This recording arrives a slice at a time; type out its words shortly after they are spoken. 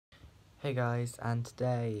Hey guys, and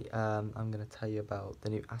today I'm going to tell you about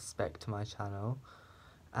the new aspect to my channel,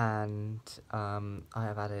 and I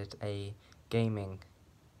have added a gaming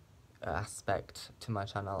aspect to my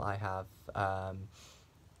channel. I have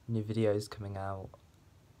new videos coming out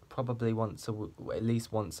probably at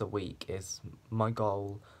least once a week is my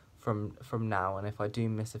goal from now, and if I do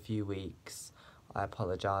miss a few weeks, I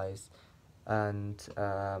apologise, and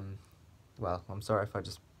well, I'm sorry if I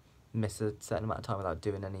just miss a certain amount of time without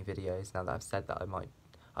doing any videos. Now that I've said that,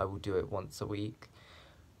 I will do it once a week.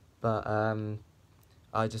 But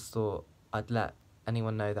I just thought I'd let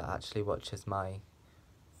anyone know that actually watches my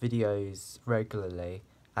videos regularly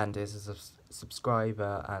and is a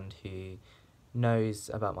subscriber and who knows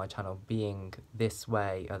about my channel being this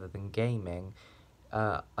way other than gaming.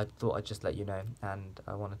 I thought I'd just let you know, and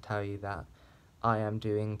I want to tell you that I am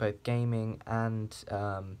doing both gaming and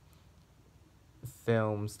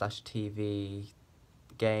film/TV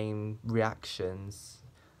game reactions,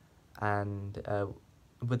 and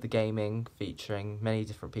with the gaming featuring many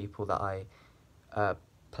different people that I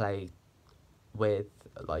play with,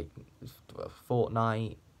 like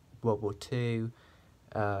Fortnite, World War II,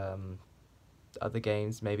 other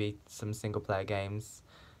games, maybe some single player games.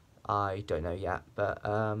 I don't know yet, but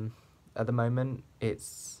at the moment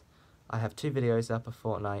I have 2 videos up of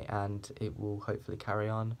Fortnite, and it will hopefully carry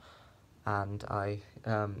on, and I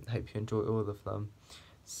hope you enjoy all of them.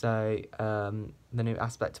 So the new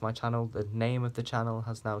aspect to my channel, the name of the channel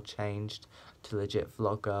has now changed to Legit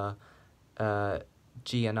Vlogger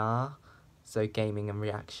GNR, so gaming and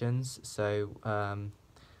reactions. So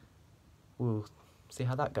we'll see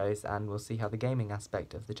how that goes, and we'll see how the gaming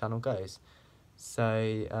aspect of the channel goes.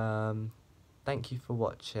 So thank you for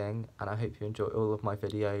watching, and I hope you enjoy all of my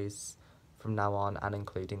videos from now on, and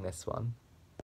including this one.